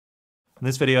In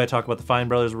this video, I talk about the Fine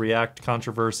Brothers React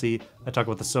controversy, I talk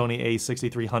about the Sony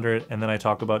a6300, and then I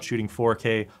talk about shooting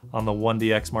 4K on the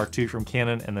 1DX Mark II from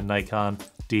Canon and the Nikon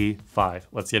D5.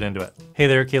 Let's get into it. Hey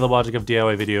there, Caleb Wojcik of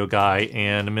DIY Video Guy,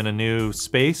 and I'm in a new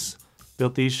space.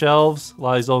 Built these shelves. A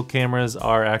lot of these old cameras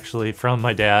are actually from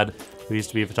my dad, who used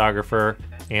to be a photographer,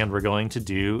 and we're going to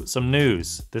do some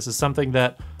news. This is something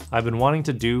that I've been wanting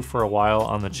to do for a while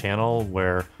on the channel,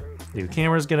 where new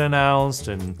cameras get announced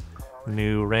and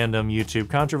new random YouTube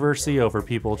controversy over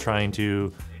people trying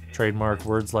to trademark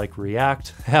words like React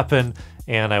happen,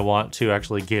 and I want to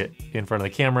actually get in front of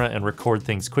the camera and record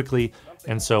things quickly.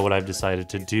 And so what I've decided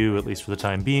to do, at least for the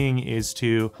time being, is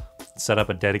to set up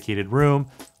a dedicated room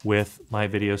with my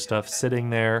video stuff sitting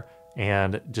there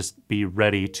and just be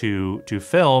ready to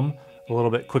film a little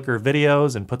bit quicker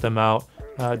videos and put them out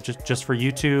just for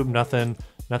YouTube.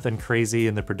 Nothing crazy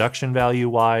in the production value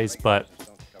wise, but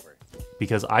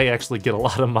because I actually get a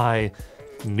lot of my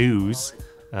news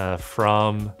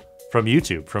from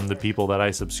YouTube, from the people that I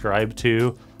subscribe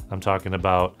to. I'm talking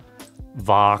about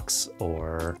Vox,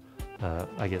 or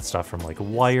I get stuff from like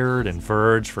Wired and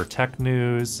Verge for tech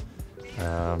news.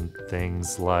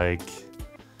 Things like,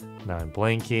 now I'm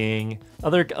blanking,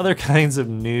 other kinds of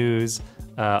news.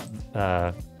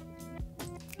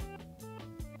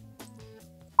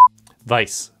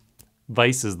 Vice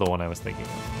is the one I was thinking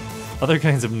of. Other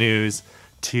kinds of news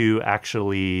to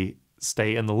actually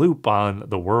stay in the loop on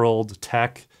the world,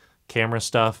 tech, camera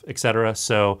stuff, etc.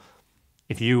 So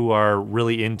if you are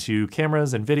really into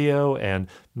cameras and video and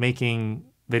making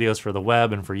videos for the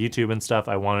web and for YouTube and stuff,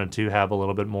 I wanted to have a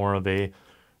little bit more of a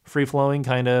free-flowing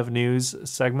kind of news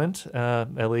segment,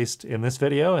 at least in this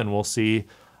video, and we'll see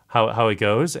how it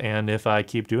goes and if I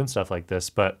keep doing stuff like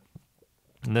this. But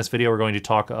in this video, we're going to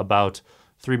talk about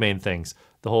three main things.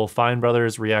 The whole Fine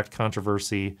Brothers React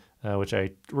controversy, which I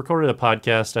recorded a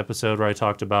podcast episode where I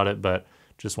talked about it, but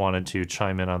just wanted to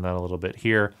chime in on that a little bit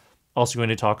here. Also going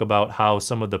to talk about how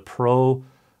some of the pro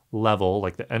level,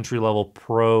 like the entry-level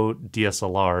pro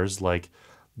DSLRs, like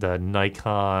the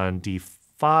Nikon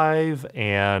D5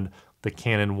 and the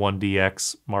Canon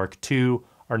 1DX Mark II,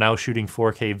 are now shooting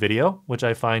 4K video, which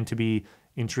I find to be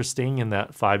interesting in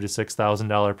that $5,000 to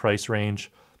 $6,000 price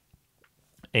range.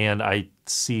 And I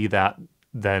see that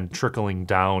then trickling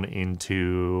down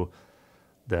into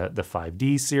the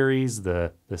 5D series,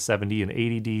 the 70 and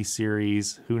 80D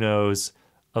series. Who knows?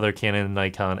 Other Canon and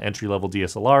Nikon entry-level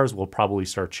DSLRs will probably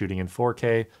start shooting in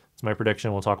 4K. It's my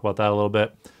prediction. We'll talk about that a little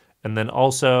bit. And then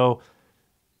also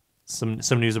some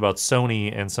news about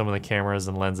Sony and some of the cameras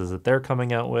and lenses that they're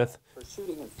coming out with. For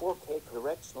shooting in 4K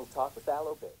correctional talk with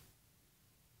Allobit.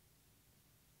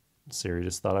 Siri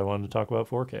just thought I wanted to talk about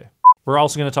 4K. We're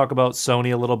also going to talk about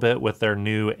Sony a little bit with their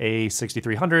new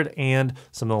a6300 and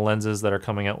some of the lenses that are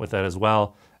coming out with that as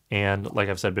well. And like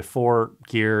I've said before,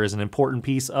 gear is an important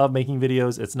piece of making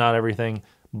videos. It's not everything,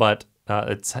 but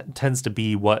it tends to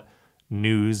be what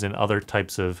news and other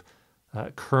types of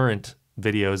current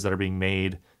videos that are being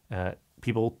made,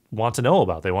 people want to know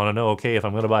about. They want to know, okay, if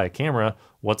I'm going to buy a camera,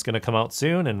 what's going to come out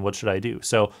soon and what should I do?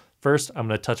 So first, I'm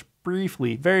going to touch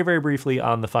briefly, very, very briefly,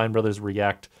 on the Fine Brothers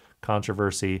React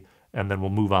controversy, and then we'll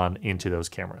move on into those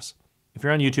cameras. If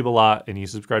you're on YouTube a lot and you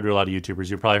subscribe to a lot of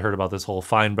YouTubers, you've probably heard about this whole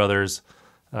Fine Brothers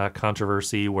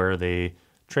controversy where they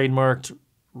trademarked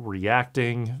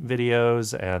reacting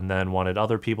videos and then wanted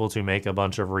other people to make a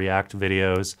bunch of React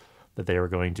videos that they were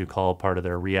going to call part of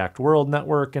their ReactWorld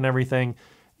network and everything.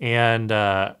 And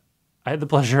I had the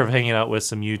pleasure of hanging out with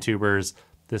some YouTubers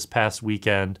this past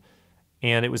weekend,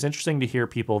 and it was interesting to hear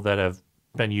people that have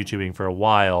been YouTubing for a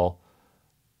while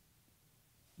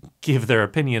give their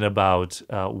opinion about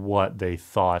what they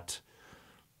thought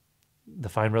the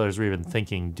Fine Brothers were even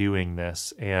thinking doing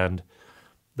this, and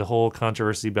the whole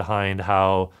controversy behind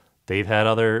how they've had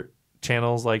other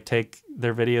channels like take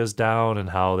their videos down and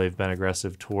how they've been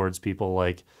aggressive towards people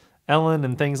like Ellen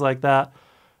and things like that.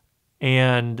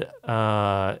 And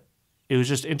it was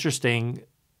just interesting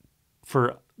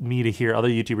for me to hear other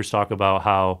YouTubers talk about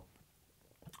how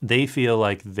they feel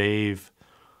like they've,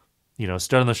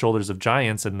 stood on the shoulders of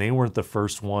giants, and they weren't the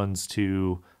first ones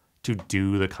to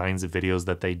do the kinds of videos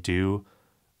that they do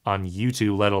on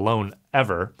YouTube, let alone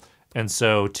ever. And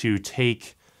so to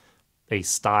take a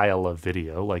style of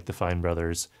video like the Fine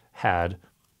Brothers had,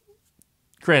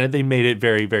 granted, they made it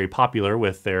very, very popular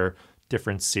with their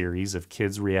different series of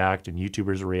Kids React and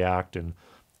YouTubers React and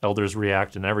Elders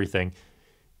React and everything,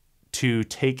 to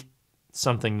take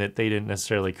something that they didn't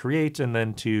necessarily create and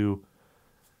then to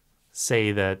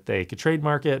say that they could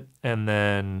trademark it and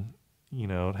then,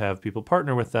 have people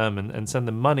partner with them and send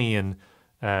them money. And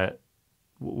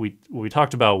what we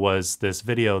talked about was this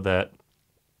video that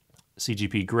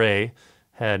CGP Grey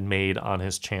had made on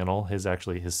his channel, his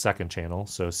second channel,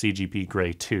 so CGP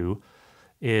Grey 2,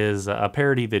 is a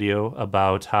parody video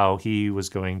about how he was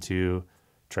going to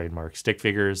trademark stick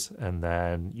figures, and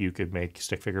then you could make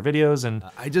stick figure videos. And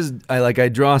I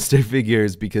draw stick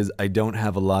figures because I don't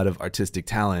have a lot of artistic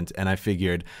talent, and I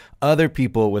figured other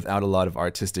people without a lot of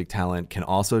artistic talent can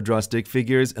also draw stick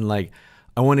figures, and like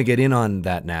I want to get in on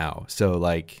that now. So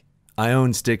like I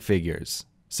own stick figures.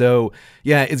 So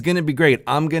yeah, it's going to be great.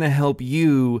 I'm going to help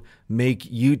you make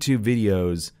YouTube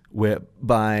videos where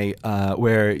I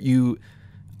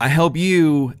help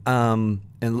you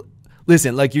and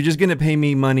listen, like you're just going to pay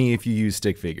me money if you use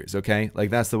stick figures, okay? Like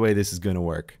that's the way this is going to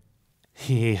work.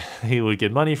 He would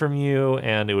get money from you,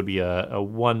 and it would be a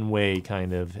one-way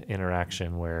kind of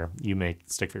interaction where you make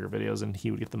stick figure videos and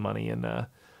he would get the money. And I'm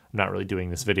not really doing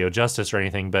this video justice or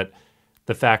anything, but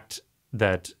the fact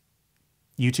that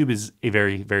YouTube is a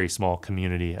very, very small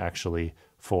community actually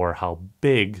for how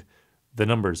big the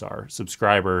numbers are,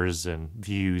 subscribers and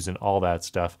views and all that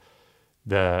stuff.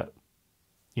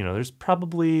 There's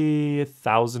probably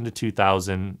 1,000 to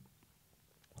 2,000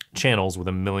 channels with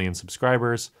 1 million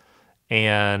subscribers.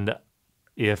 And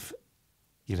if,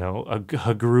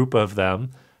 a group of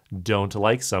them don't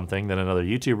like something that another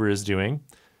YouTuber is doing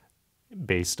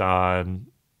based on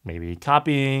maybe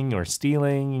copying or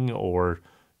stealing or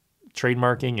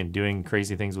trademarking and doing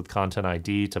crazy things with Content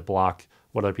ID to block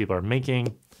what other people are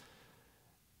making,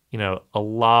 a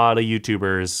lot of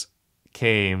YouTubers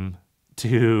came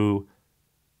to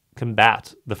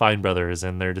combat the Fine brothers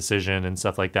and their decision and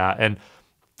stuff like that. And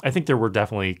I think there were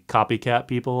definitely copycat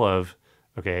people of,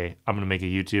 okay, I'm going to make a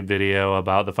YouTube video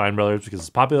about the Fine brothers because it's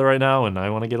popular right now and I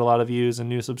want to get a lot of views and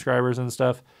new subscribers and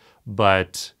stuff.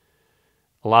 But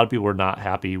a lot of people were not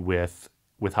happy with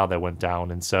how that went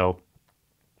down. And so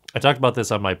I talked about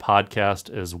this on my podcast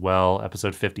as well,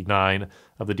 episode 59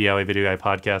 of the DIY Video Guy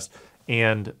podcast.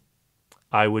 And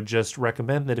I would just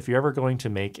recommend that if you're ever going to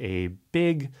make a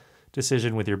big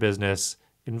decision with your business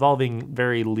involving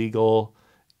very legal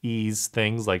ease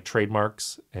things like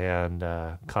trademarks and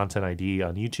Content ID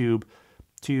on YouTube,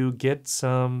 to get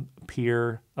some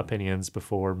peer opinions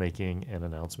before making an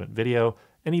announcement video,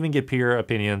 and even get peer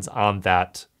opinions on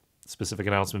that specific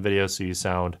announcement video so you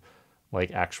sound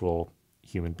like actual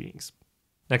human beings.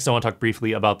 Next, I want to talk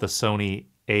briefly about the Sony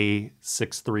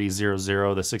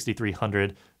a6300, the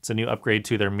 6300. It's a new upgrade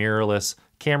to their mirrorless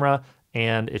camera,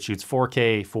 and it shoots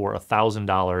 4K for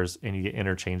 $1,000, and you get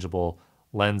interchangeable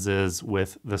lenses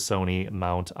with the Sony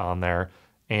mount on there.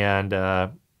 And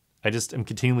I just am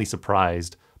continually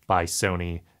surprised by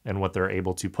Sony and what they're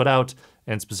able to put out,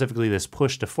 and specifically this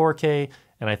push to 4K.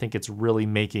 And I think it's really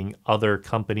making other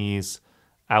companies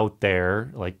out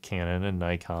there like Canon and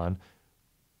Nikon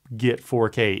get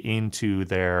 4K into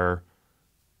their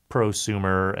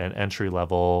prosumer and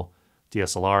entry-level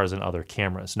DSLRs and other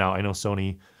cameras. Now, I know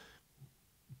Sony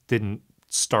didn't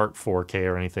start 4K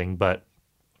or anything, but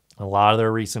a lot of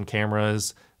their recent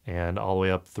cameras and all the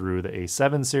way up through the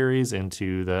A7 series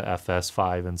into the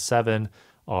FS5 and 7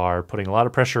 are putting a lot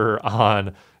of pressure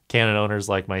on Canon owners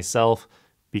like myself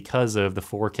because of the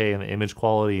 4K and the image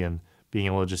quality, and being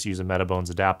able to just use a Metabones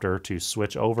adapter to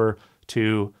switch over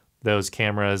to those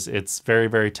cameras. It's very,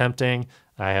 very tempting.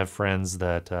 I have friends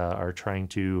that are trying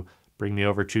to bring me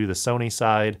over to the Sony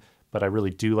side, but I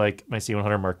really do like my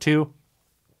C100 Mark II.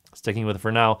 Sticking with it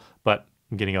for now, but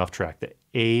I'm getting off track. The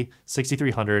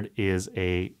A6300 is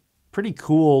a pretty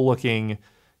cool looking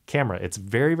camera. It's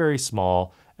very, very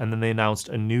small, and then they announced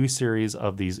a new series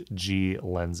of these G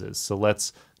lenses. So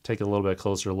let's take a little bit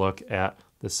closer look at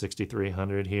the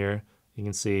 6300 here. You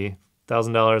can see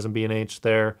 $1,000 in B&H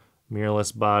there,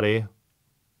 mirrorless body.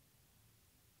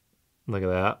 Look at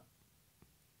that.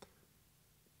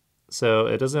 So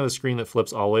it doesn't have a screen that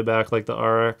flips all the way back like the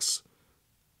RX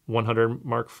 100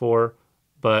 Mark IV,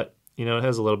 but it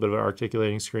has a little bit of an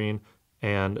articulating screen,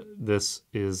 and this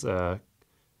is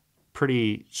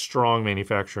pretty strong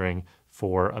manufacturing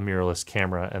for a mirrorless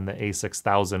camera. And the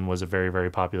A6000 was a very,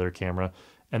 very popular camera.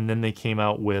 And then they came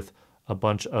out with a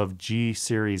bunch of G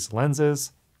series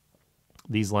lenses.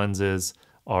 These lenses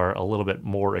are a little bit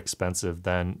more expensive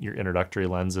than your introductory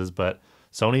lenses, but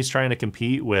Sony's trying to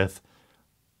compete with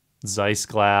Zeiss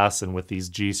glass and with these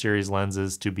G series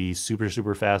lenses to be super,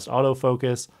 super fast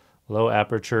autofocus, low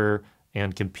aperture,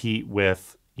 and compete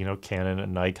with Canon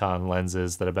and Nikon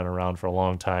lenses that have been around for a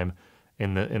long time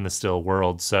in the still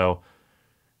world. So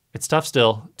it's tough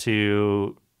still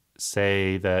to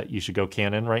say that you should go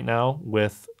Canon right now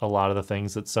with a lot of the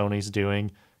things that Sony's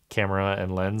doing camera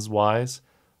and lens wise.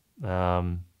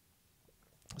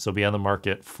 So be on the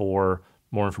market for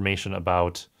more information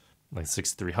about like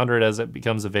 6300 as it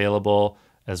becomes available,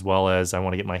 as well as I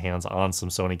want to get my hands on some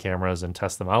Sony cameras and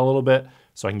test them out a little bit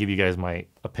so I can give you guys my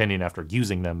opinion after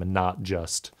using them and not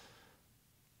just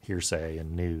hearsay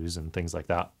and news and things like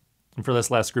that. And for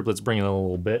this last group, let's bring in a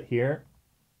little bit here.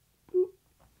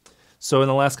 So in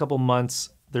the last couple months,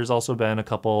 there's also been a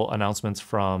couple announcements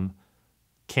from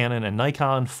Canon and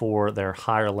Nikon for their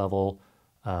higher level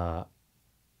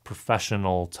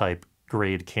professional type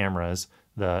grade cameras.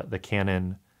 The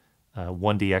Canon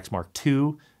 1DX Mark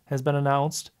II has been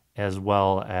announced, as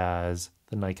well as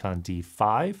the Nikon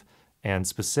D5. And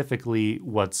specifically,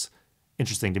 what's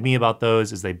interesting to me about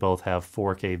those is they both have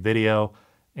 4K video,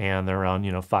 and they're around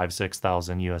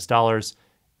 $5,000-6,000 US,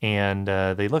 and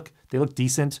they look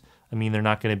decent. I mean, they're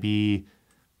not going to be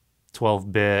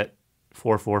 12-bit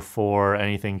 444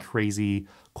 anything crazy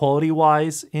quality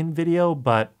wise in video,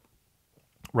 but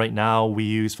right now we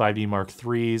use 5D Mark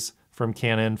IIIs from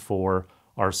Canon for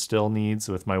our still needs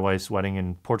with my wife's wedding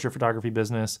and portrait photography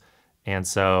business. And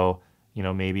so,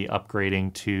 maybe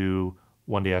upgrading to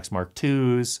 1DX Mark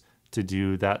IIs to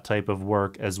do that type of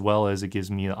work, as well as it gives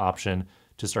me the option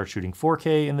to start shooting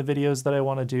 4K in the videos that I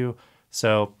want to do.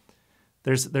 So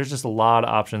there's just a lot of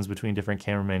options between different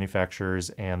camera manufacturers,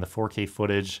 and the 4K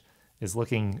footage is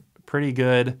looking pretty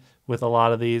good with a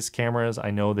lot of these cameras. I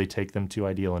know they take them to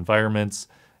ideal environments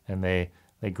and they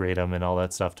grade them and all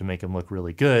that stuff to make them look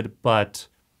really good, but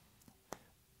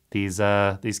these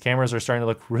cameras are starting to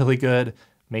look really good.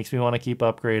 Makes me want to keep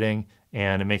upgrading,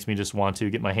 and it makes me just want to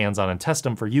get my hands on and test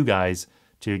them for you guys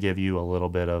to give you a little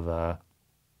bit of a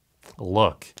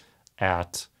look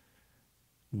at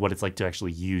what it's like to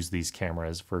actually use these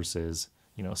cameras versus,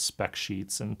 spec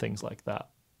sheets and things like that.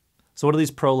 So what do these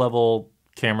pro level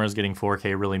cameras getting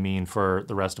 4K really mean for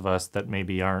the rest of us that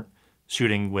maybe aren't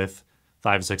shooting with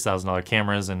 $5,000-6,000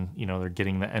 cameras, and they're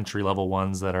getting the entry level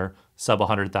ones that are sub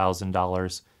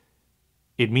 $100,000?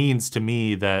 It means to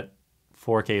me that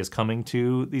 4K is coming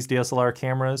to these DSLR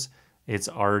cameras. It's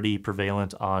already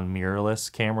prevalent on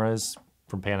mirrorless cameras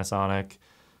from Panasonic,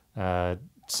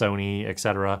 Sony,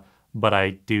 etc. But I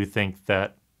do think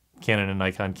that Canon and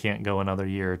Nikon can't go another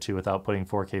year or two without putting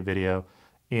 4K video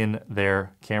in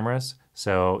their cameras.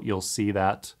 So you'll see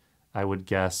that, I would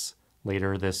guess,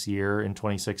 later this year in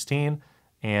 2016.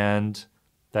 And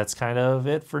that's kind of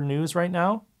it for news right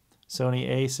now. Sony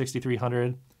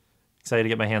a6300. Excited to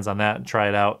get my hands on that and try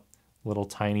it out. Little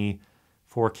tiny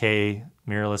 4K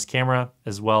mirrorless camera,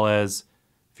 as well as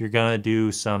if you're gonna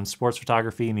do some sports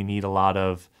photography and you need a lot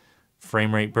of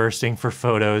frame rate bursting for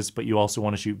photos, but you also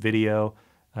want to shoot video,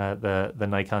 the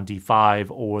Nikon D5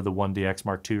 or the 1DX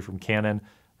Mark II from Canon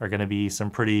are going to be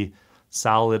some pretty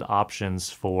solid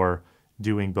options for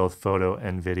doing both photo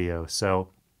and video. So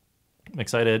I'm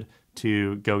excited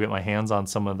to go get my hands on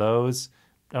some of those.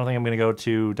 I don't think I'm going to go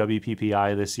to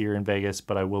WPPI this year in Vegas,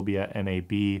 but I will be at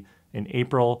NAB in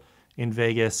April in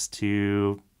Vegas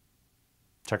to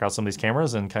check out some of these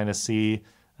cameras and kind of see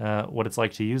what it's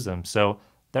like to use them. So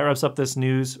that wraps up this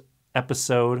news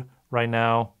episode right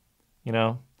now.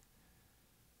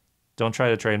 Don't try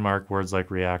to trademark words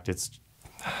like React. It's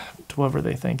what were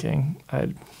they thinking?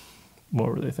 What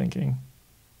were they thinking?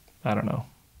 I don't know.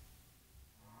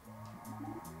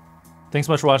 Thanks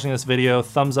so much for watching this video.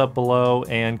 Thumbs up below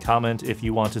and comment if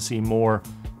you want to see more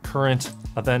current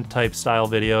event type style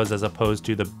videos as opposed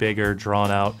to the bigger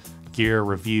drawn out gear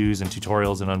reviews and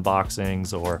tutorials and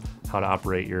unboxings, or how to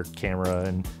operate your camera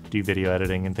and do video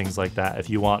editing and things like that. If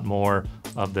you want more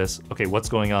of this, okay, what's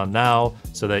going on now,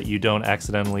 so that you don't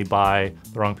accidentally buy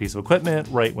the wrong piece of equipment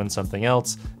right when something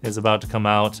else is about to come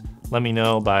out, let me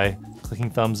know by clicking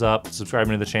thumbs up,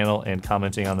 subscribing to the channel, and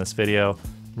commenting on this video.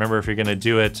 Remember, if you're gonna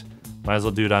do it, might as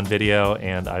well do it on video.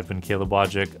 And I've been Caleb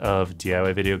Wojcik of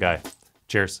DIY Video Guy.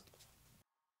 Cheers.